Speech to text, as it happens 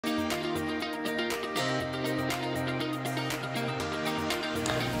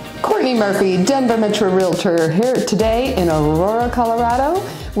Courtney Murphy, Denver Metro Realtor, here today in Aurora, Colorado.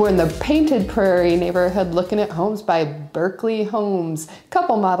 We're in the Painted Prairie neighborhood looking at homes by Berkeley Homes.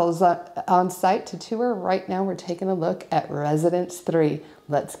 Couple models on site to tour. Right now we're taking a look at Residence 3.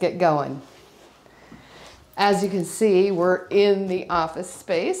 Let's get going. As you can see, we're in the office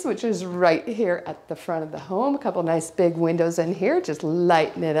space, which is right here at the front of the home. A couple nice big windows in here, just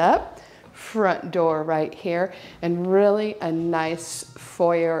lighten it up. Front door right here, and really a nice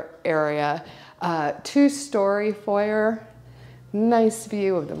foyer area. Two-story foyer. Nice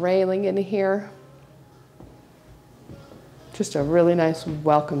view of the railing in here. Just a really nice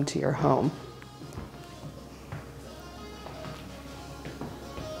welcome to your home.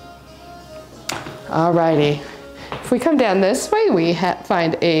 Alrighty. If we come down this way, we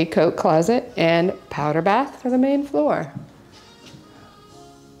find a coat closet and powder bath for the main floor.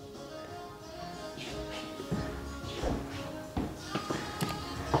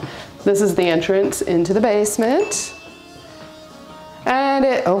 This is the entrance into the basement, and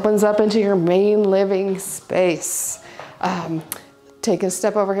it opens up into your main living space. Take a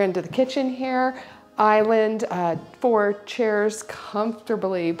step over here into the kitchen here. Island, 4 chairs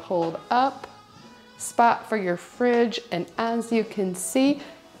comfortably pulled up. Spot for your fridge, and as you can see,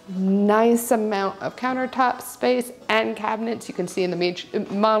 nice amount of countertop space and cabinets. You can see in the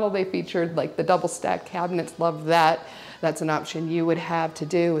model they featured like the double stack cabinets. Love that. That's an option you would have to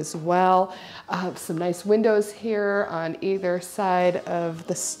do as well. Some nice windows here on either side of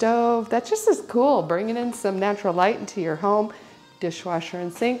the stove. That just is cool, bringing in some natural light into your home. Dishwasher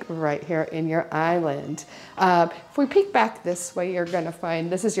and sink right here in your island. If we peek back this way, you're gonna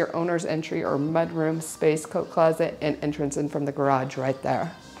find this is your owner's entry or mudroom space, coat closet, and entrance in from the garage right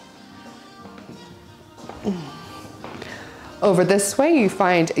there. Over this way, you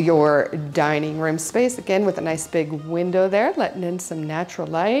find your dining room space, again with a nice big window there, letting in some natural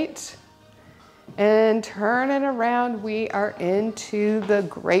light. And turning around, we are into the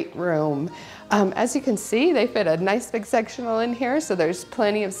great room. As you can see, they fit a nice big sectional in here, so there's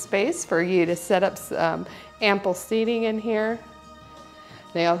plenty of space for you to set up some ample seating in here.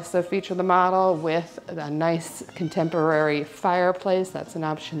 They also feature the model with a nice contemporary fireplace. That's an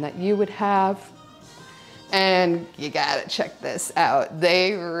option that you would have. And you gotta check this out.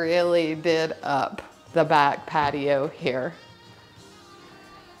 They really did up the back patio here.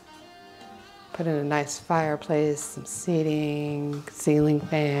 Put in a nice fireplace, some seating, ceiling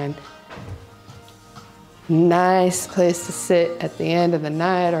fan. Nice place to sit at the end of the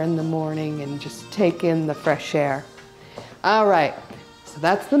night or in the morning and just take in the fresh air. All right, so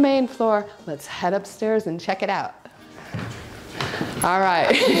that's the main floor. Let's head upstairs and check it out. All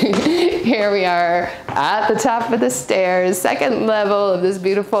right, here we are at the top of the stairs, second level of this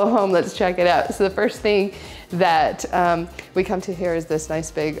beautiful home. Let's check it out. So the first thing that we come to here is this nice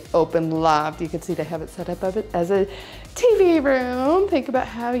big open loft. You can see they have it set up as a TV room. Think about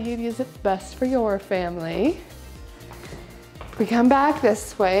how you'd use it best for your family. If we come back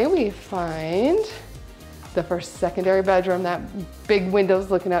this way, we find the first secondary bedroom. That big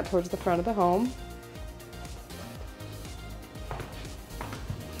window's looking out towards the front of the home.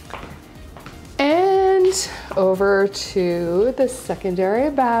 Over to the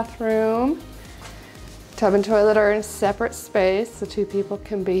secondary bathroom. Tub and toilet are in a separate space, so 2 people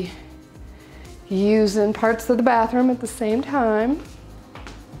can be using parts of the bathroom at the same time.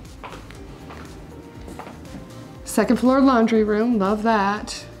 Second floor laundry room, love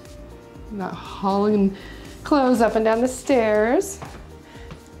that. Not hauling clothes up and down the stairs.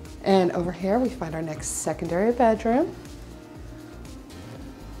 And over here we find our next secondary bedroom.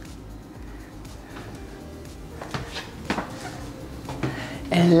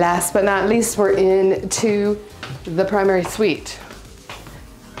 And last but not least, we're into the primary suite.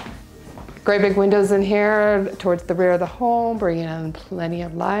 Great big windows in here towards the rear of the home, bringing in plenty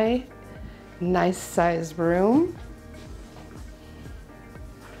of light. Nice sized room.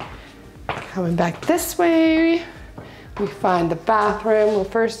 Coming back this way, we find the bathroom. Well,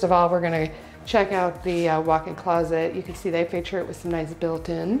 first of all, we're gonna check out the walk-in closet. You can see they feature it with some nice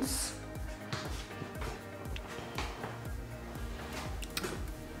built-ins.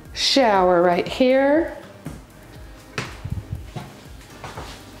 Shower right here.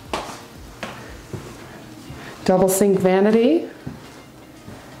 Double sink vanity.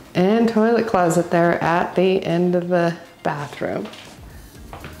 And toilet closet there at the end of the bathroom.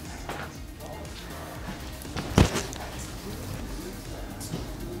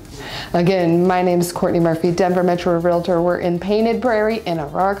 Again, my name is Courtney Murphy, Denver Metro Realtor. We're in Painted Prairie in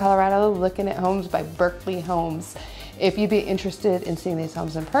Aurora, Colorado, looking at homes by Berkeley Homes. If you'd be interested in seeing these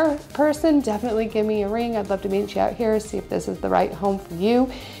homes in person, definitely give me a ring. I'd love to meet you out here, see if this is the right home for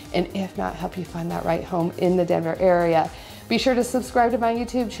you, and if not, help you find that right home in the Denver area. Be sure to subscribe to my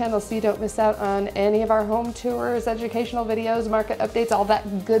YouTube channel so you don't miss out on any of our home tours, educational videos, market updates, all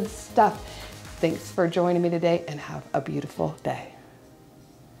that good stuff. Thanks for joining me today, and have a beautiful day.